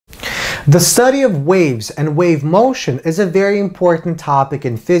The study of waves and wave motion is a very important topic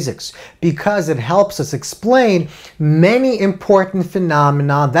in physics because it helps us explain many important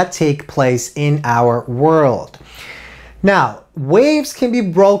phenomena that take place in our world. Now, waves can be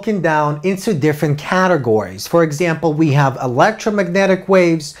broken down into different categories. For example, we have electromagnetic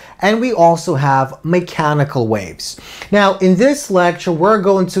waves and we also have mechanical waves. Now, in this lecture, we're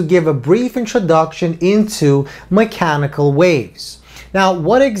going to give a brief introduction into mechanical waves. Now,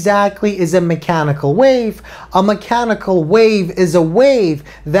 what exactly is a mechanical wave? A mechanical wave is a wave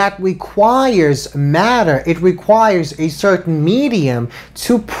that requires matter. It requires a certain medium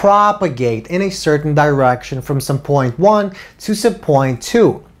to propagate in a certain direction from some point 1 to some point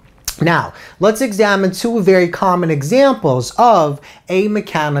 2. Now, let's examine two very common examples of a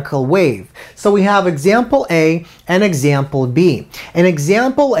mechanical wave. So we have example A and example B. In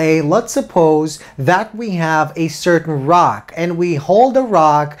example A, let's suppose that we have a certain rock and we hold the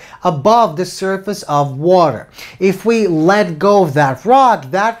rock above the surface of water. If we let go of that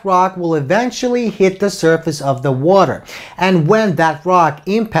rock will eventually hit the surface of the water. And when that rock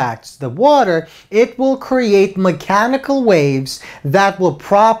impacts the water, it will create mechanical waves that will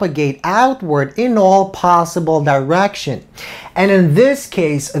propagate outward in all possible direction. And in this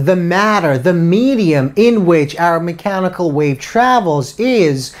case, the matter, the medium in which our mechanical wave travels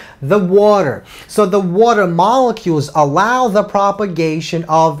is the water. So the water molecules allow the propagation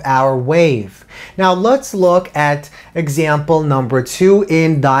of our wave. Now let's look at example number 2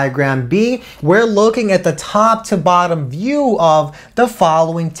 in diagram B. We're looking at the top to bottom view of the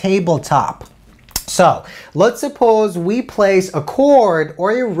following tabletop. So let's suppose we place a cord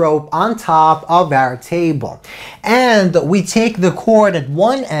or a rope on top of our table, and we take the cord at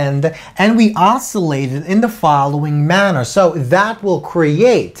one end and we oscillate it in the following manner. So that will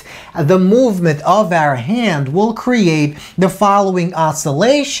create the movement of our hand, will create the following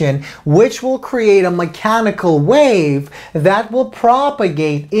oscillation, which will create a mechanical wave that will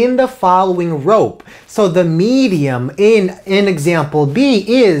propagate in the following rope. So the medium in example B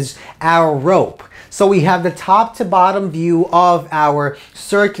is our rope. So we have the top to bottom view of our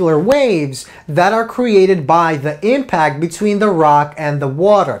circular waves that are created by the impact between the rock and the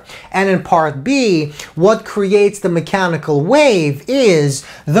water. And in part B, what creates the mechanical wave is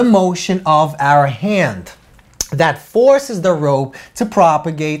the motion of our hand that forces the rope to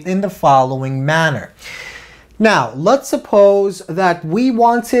propagate in the following manner. Now, let's suppose that we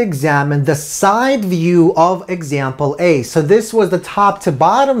want to examine the side view of example A. So this was the top to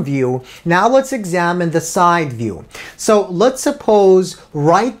bottom view. Now let's examine the side view. So let's suppose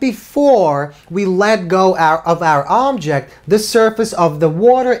right before we let go of our object, the surface of the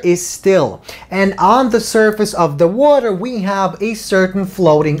water is still. And on the surface of the water, we have a certain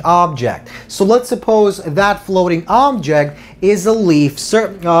floating object. So let's suppose that floating object is a leaf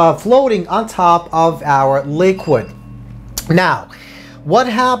floating on top of our liquid. Now, what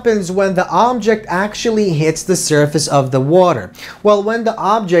happens when the object actually hits the surface of the water? Well, when the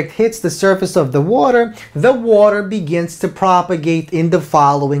object hits the surface of the water begins to propagate in the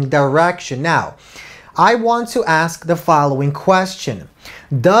following direction. Now, I want to ask the following question.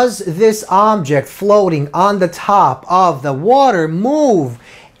 Does this object floating on the top of the water move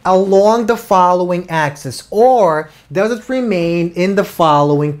along the following axis, or does it remain in the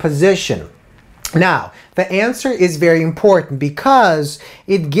following position? Now, the answer is very important because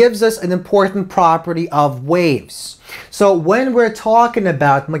it gives us an important property of waves. So when we're talking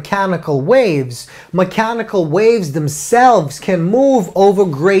about mechanical waves themselves can move over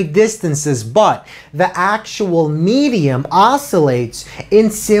great distances, but the actual medium oscillates in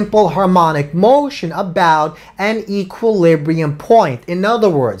simple harmonic motion about an equilibrium point. In other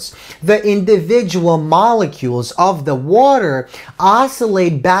words, the individual molecules of the water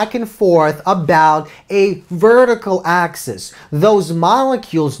oscillate back and forth about a vertical axis. Those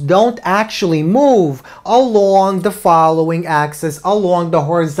molecules don't actually move along the following axis, along the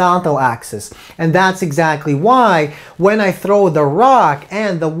horizontal axis. And that's exactly why when I throw the rock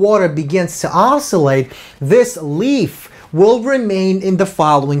and the water begins to oscillate, this leaf will remain in the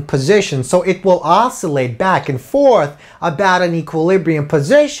following position. So it will oscillate back and forth about an equilibrium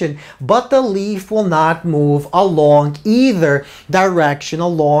position, but the leaf will not move along either direction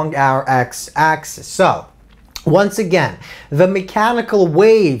along our x-axis. So once again, the mechanical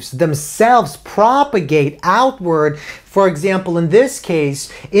waves themselves propagate outward for example, in this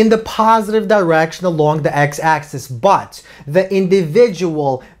case, in the positive direction along the x-axis, but the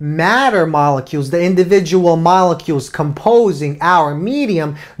individual matter molecules, the individual molecules composing our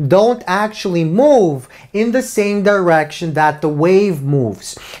medium don't actually move in the same direction that the wave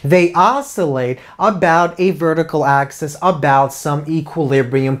moves. They oscillate about a vertical axis, about some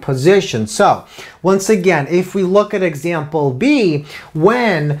equilibrium position. So, once again, if we look at example B,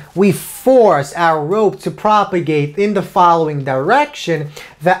 when we force our rope to propagate in the following direction,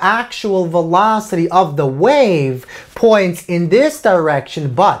 the actual velocity of the wave points in this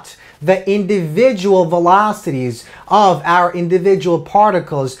direction, but the individual velocities of our individual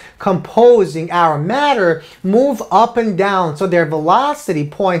particles composing our matter move up and down, so their velocity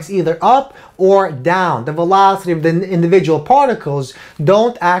points either up or down. The velocity of the individual particles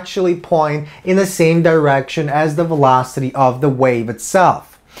don't actually point in the same direction as the velocity of the wave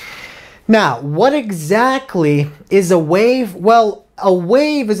itself. Now, what exactly is a wave? Well, a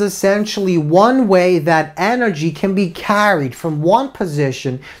wave is essentially one way that energy can be carried from one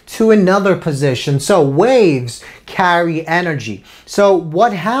position to another position. So waves carry energy. So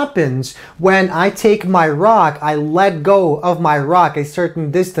what happens when I take my rock, I let go of my rock a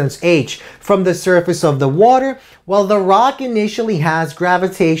certain distance h from the surface of the water? Well, the rock initially has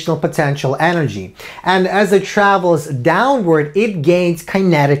gravitational potential energy, and as it travels downward, it gains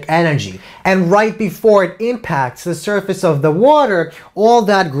kinetic energy. And right before it impacts the surface of the water, all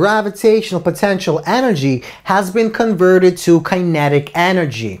that gravitational potential energy has been converted to kinetic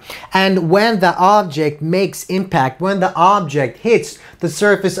energy. And when the object makes impact, when the object hits the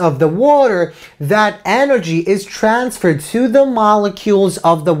surface of the water, that energy is transferred to the molecules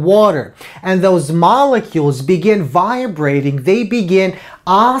of the water. And those molecules begin vibrating, they begin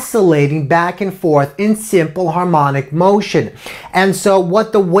oscillating back and forth in simple harmonic motion. And so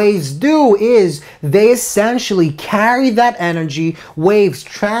what the waves do is they essentially carry that energy. Waves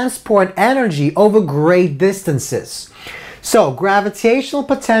transport energy over great distances. So gravitational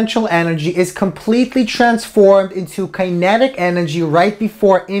potential energy is completely transformed into kinetic energy right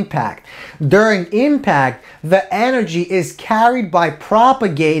before impact. During impact, the energy is carried by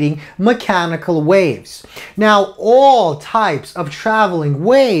propagating mechanical waves. Now, all types of traveling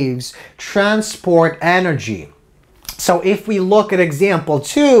waves transport energy. So if we look at example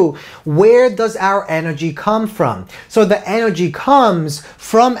 2, where does our energy come from? So the energy comes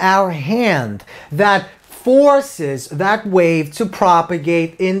from our hand that forces that wave to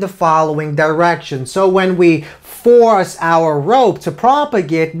propagate in the following direction. So when we force our rope to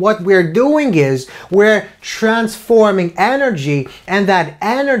propagate, what we're doing is we're transforming energy, and that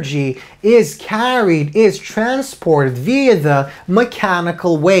energy is carried, is transported via the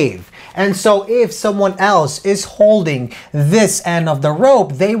mechanical wave. And so if someone else is holding this end of the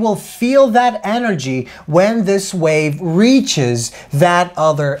rope, they will feel that energy when this wave reaches that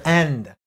other end.